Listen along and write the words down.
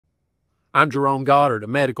I'm Jerome Goddard, a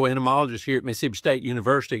medical entomologist here at Mississippi State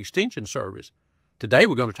University Extension Service. Today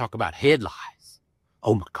we're going to talk about head lice.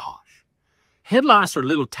 Oh my gosh. Head lice are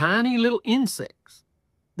little tiny little insects.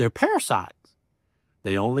 They're parasites.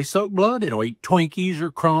 They only suck blood. They don't eat Twinkies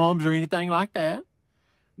or crumbs or anything like that.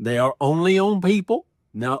 They are only on people.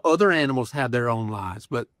 Now, other animals have their own lice,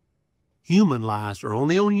 but human lice are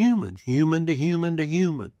only on humans, human to human to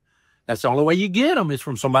human. That's the only way you get them is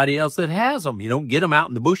from somebody else that has them. You don't get them out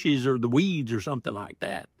in the bushes or the weeds or something like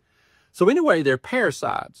that. So anyway, they're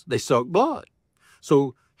parasites. They suck blood.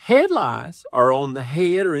 So head lice are on the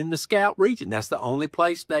head or in the scalp region. That's the only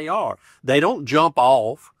place they are. They don't jump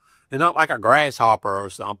off. They're not like a grasshopper or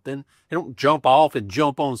something. They don't jump off and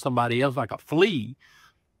jump on somebody else like a flea.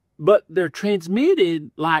 But they're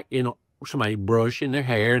transmitted like, somebody brushing their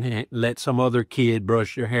hair and let some other kid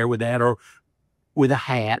brush their hair with that, or with a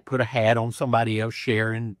hat, put a hat on somebody else,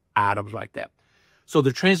 sharing items like that. So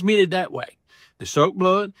they're transmitted that way. They suck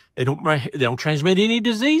blood. They don't transmit any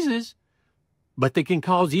diseases, but they can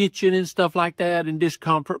cause itching and stuff like that and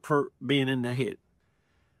discomfort for being in the head.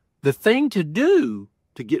 The thing to do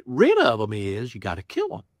to get rid of them is you got to kill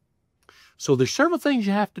them. So there's several things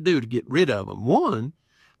you have to do to get rid of them. One,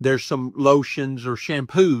 there's some lotions or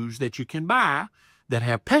shampoos that you can buy that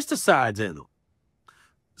have pesticides in them.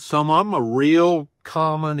 Some of them are real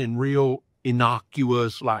common and real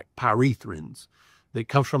innocuous, like pyrethrins that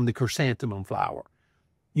comes from the chrysanthemum flower.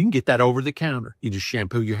 You can get that over the counter. You just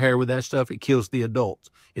shampoo your hair with that stuff. It kills the adults.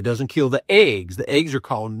 It doesn't kill the eggs. The eggs are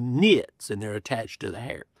called nits, and they're attached to the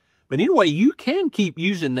hair. But anyway, you can keep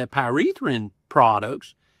using the pyrethrin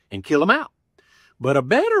products and kill them out. But a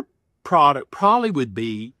better product probably would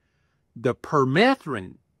be the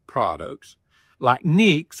permethrin products, like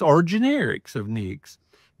Nix or generics of Nix.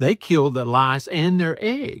 They kill the lice and their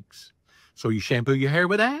eggs. So you shampoo your hair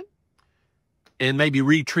with that and maybe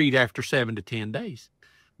retreat after 7 to 10 days.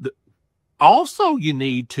 Also, you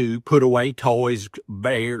need to put away toys,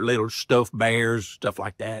 little stuffed bears, stuff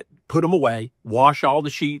like that. Put them away. Wash all the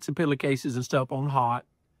sheets and pillowcases and stuff on hot.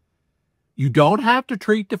 You don't have to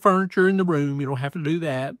treat the furniture in the room. You don't have to do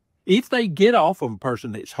that. If they get off of a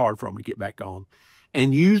person, it's hard for them to get back on.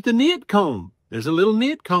 And use the nit comb. There's a little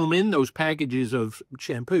nit comb in those packages of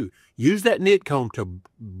shampoo. Use that nit comb to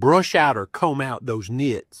brush out or comb out those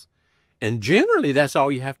nits. And generally, that's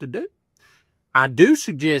all you have to do. I do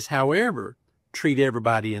suggest, however, treat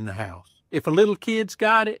everybody in the house. If a little kid's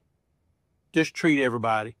got it, just treat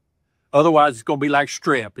everybody. Otherwise, it's going to be like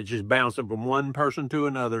strep. It's just bouncing from one person to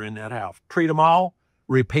another in that house. Treat them all.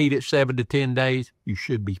 Repeat it 7 to 10 days. You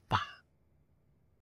should be fine.